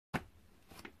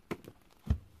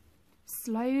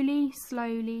Slowly,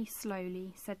 slowly,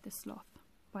 slowly, said the Sloth,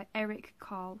 by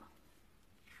Carle.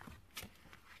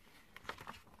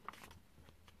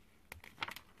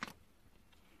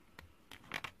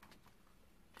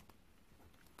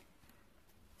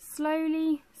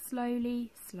 Slowly,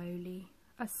 slowly, slowly,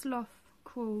 a sloth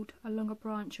crawled along a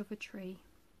branch of a tree.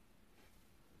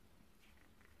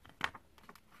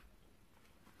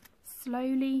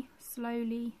 Slowly,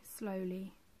 slowly,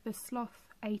 slowly, the sloth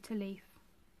ate a leaf.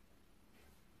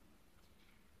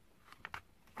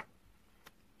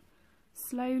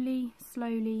 Slowly,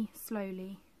 slowly,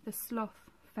 slowly, the sloth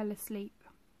fell asleep.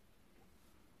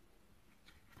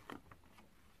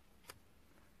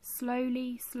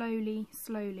 Slowly, slowly,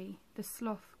 slowly, the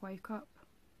sloth woke up.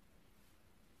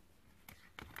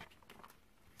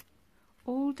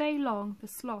 All day long the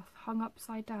sloth hung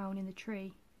upside down in the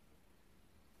tree.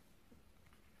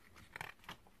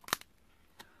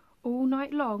 All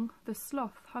night long the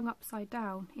sloth hung upside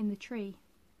down in the tree.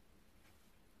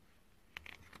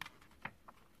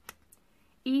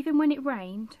 Even when it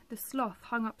rained, the sloth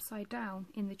hung upside down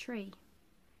in the tree.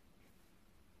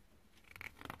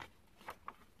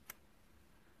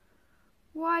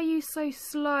 "Why are you so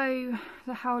slow?"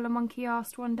 the howler monkey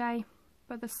asked one day,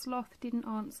 but the sloth didn't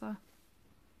answer.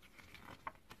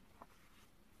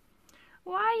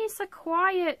 "Why are you so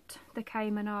quiet?" the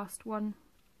cayman asked one,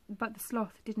 but the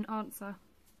sloth didn't answer.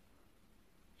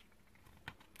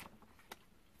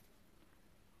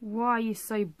 "Why are you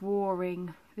so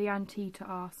boring?" the anteater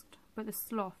asked, but the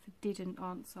sloth didn't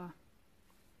answer.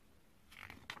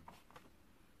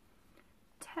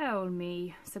 "Tell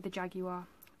me," said the jaguar,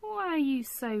 "why are you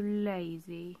so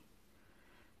lazy?"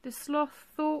 The sloth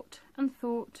thought and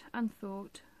thought and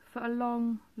thought for a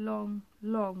long, long,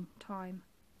 long time.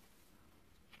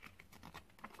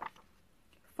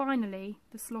 Finally,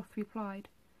 the sloth replied,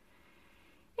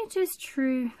 "It is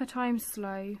true that I am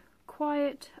slow,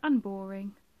 quiet and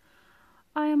boring.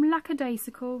 I am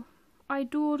lackadaisical, I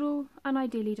dawdle and I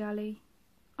dilly-dally.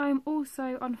 I am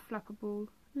also unflappable,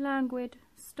 languid,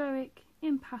 stoic,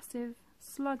 impassive,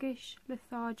 sluggish,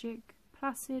 lethargic,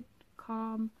 placid,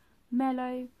 calm,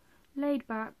 mellow, laid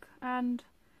back and,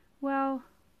 well,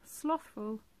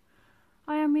 slothful.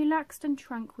 I am relaxed and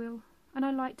tranquil, and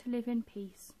I like to live in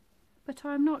peace. But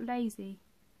I am not lazy."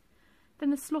 Then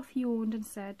the sloth yawned and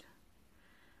said,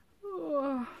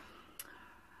 "Oh,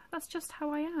 that's just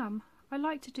how I am. I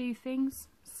like to do things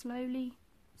slowly,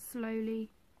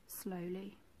 slowly,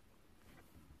 slowly."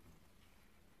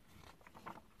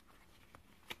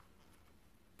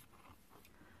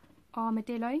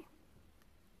 Armadillo,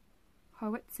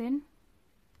 Hoatzin,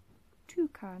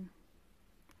 Toucan,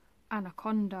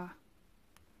 Anaconda,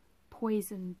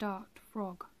 Poison dart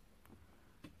frog,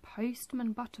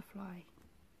 Postman butterfly,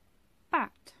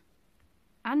 Bat,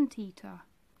 Anteater,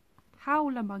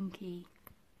 Howler monkey,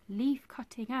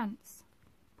 Leaf-cutting ants,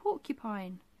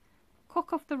 Porcupine,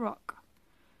 Cock off the rock,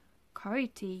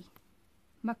 Coyote,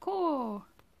 Macaw,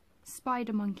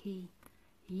 Spider monkey,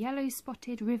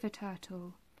 Yellow-spotted river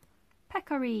turtle,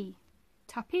 Peccary,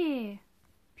 Tapir,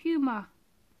 Puma,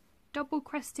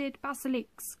 Double-crested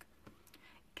basilisk,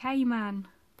 Cayman,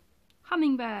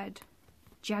 Hummingbird,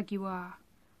 Jaguar,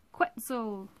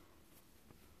 Quetzal.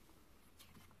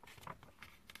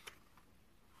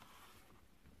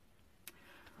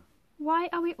 Why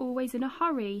are we always in a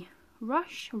hurry?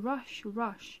 Rush, rush,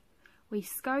 rush. We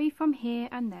scurry from here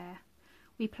and there.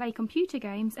 We play computer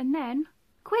games and then,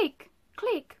 quick,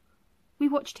 click, we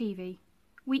watch TV.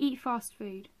 We eat fast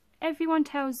food. Everyone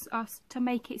tells us to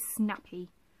make it snappy.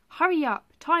 Hurry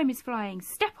up, time is flying,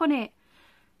 step on it.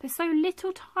 There's so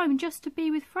little time just to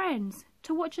be with friends,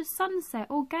 to watch a sunset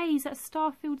or gaze at a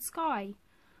star-filled sky.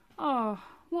 Oh,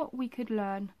 what we could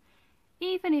learn,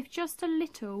 even if just a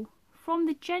little, from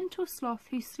the gentle sloth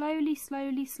who slowly,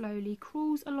 slowly, slowly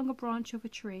crawls along a branch of a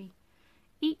tree,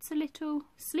 eats a little,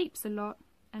 sleeps a lot,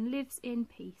 and lives in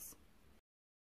peace.